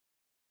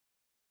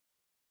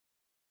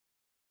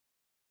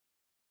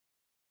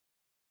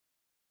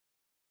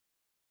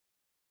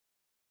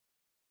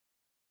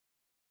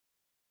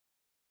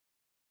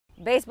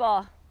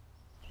Baseball.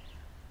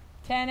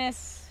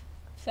 Tennis,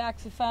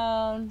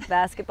 saxophone.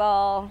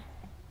 Basketball.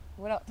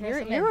 What else? You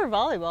were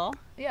volleyball.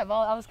 Yeah,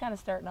 I was kind of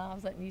starting off. I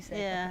was letting you say.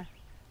 Yeah.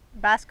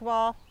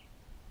 Basketball.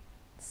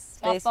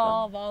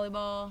 Softball,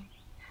 volleyball,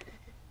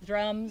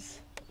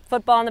 drums.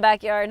 Football in the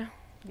backyard.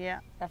 Yeah.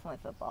 Definitely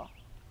football.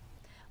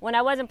 When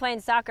I wasn't playing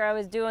soccer, I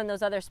was doing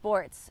those other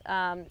sports.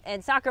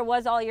 And soccer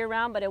was all year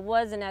round, but it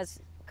wasn't as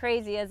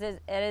crazy as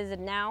it is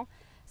now.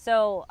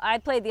 So I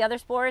played the other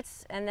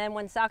sports, and then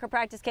when soccer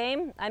practice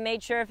came, I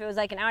made sure if it was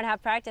like an hour and a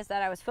half practice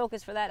that I was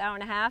focused for that hour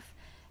and a half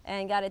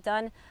and got it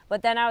done.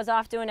 But then I was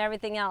off doing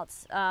everything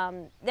else.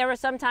 There were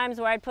some times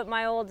where I'd put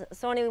my old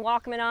Sony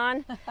Walkman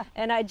on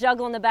and I'd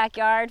juggle in the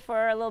backyard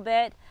for a little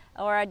bit,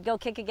 or I'd go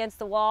kick against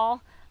the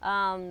wall.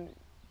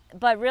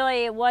 But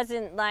really, it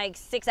wasn't like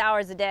 6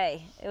 hours a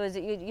day. It was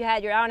you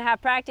had your hour and a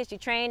half practice, you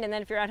trained, and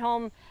then if you're at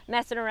home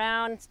messing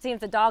around, seeing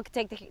if the dog could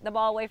take the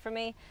ball away from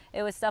me,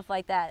 it was stuff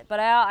like that. But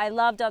I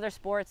loved other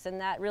sports,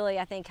 and that really,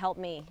 I think, helped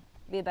me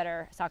be a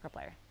better soccer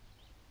player.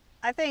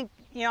 I think,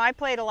 I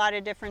played a lot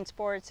of different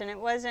sports, and it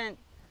wasn't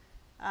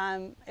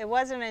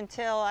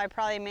until I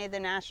probably made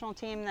the national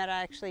team that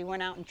I actually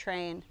went out and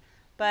trained.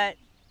 But,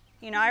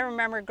 I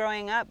remember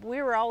growing up,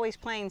 we were always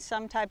playing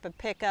some type of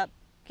pickup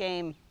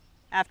game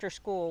after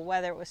school,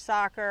 whether it was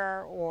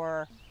soccer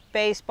or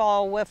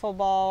baseball, wiffle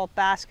ball,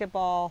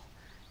 basketball.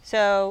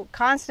 So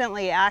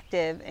constantly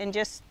active, and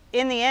just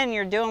in the end,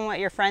 you're doing what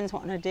your friends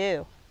want to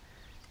do.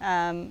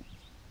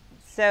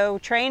 So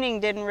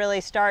training didn't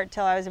really start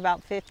till I was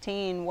about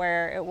 15,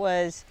 where it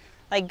was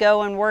like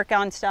go and work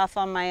on stuff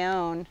on my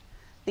own.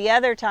 The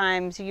other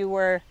times you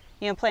were,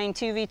 playing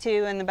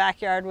 2v2 in the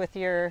backyard with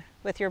your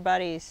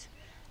buddies.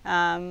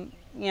 I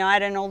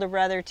had an older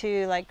brother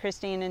too, like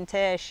Christine and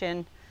Tish,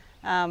 and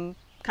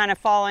kind of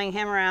following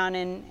him around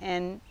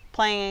and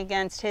playing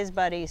against his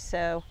buddies.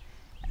 So,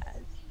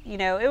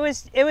 it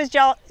was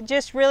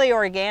just really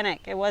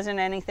organic. It wasn't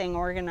anything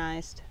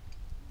organized.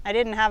 I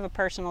didn't have a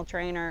personal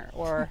trainer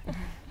or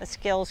a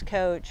skills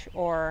coach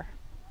or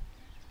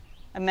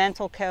a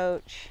mental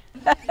coach.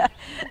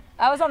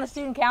 I was on the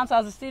student council. I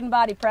was a student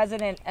body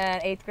president in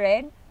 8th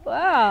grade.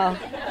 Wow.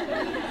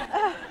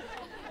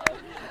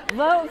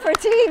 Vote for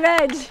Team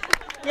Edge.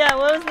 Yeah,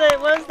 what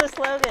was the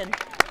slogan?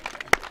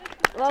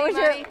 What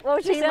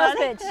was your sales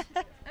pitch?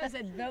 I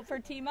said, vote for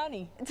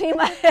T-Money.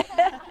 T-Money.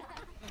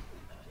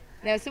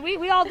 No, so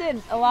we all did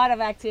a lot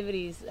of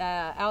activities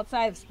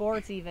outside of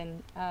sports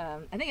even. I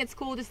think it's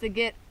cool just to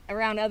get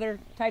around other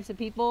types of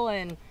people,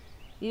 and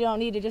you don't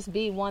need to just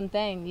be one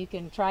thing. You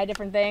can try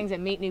different things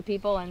and meet new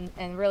people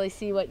and really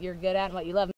see what you're good at and what you love.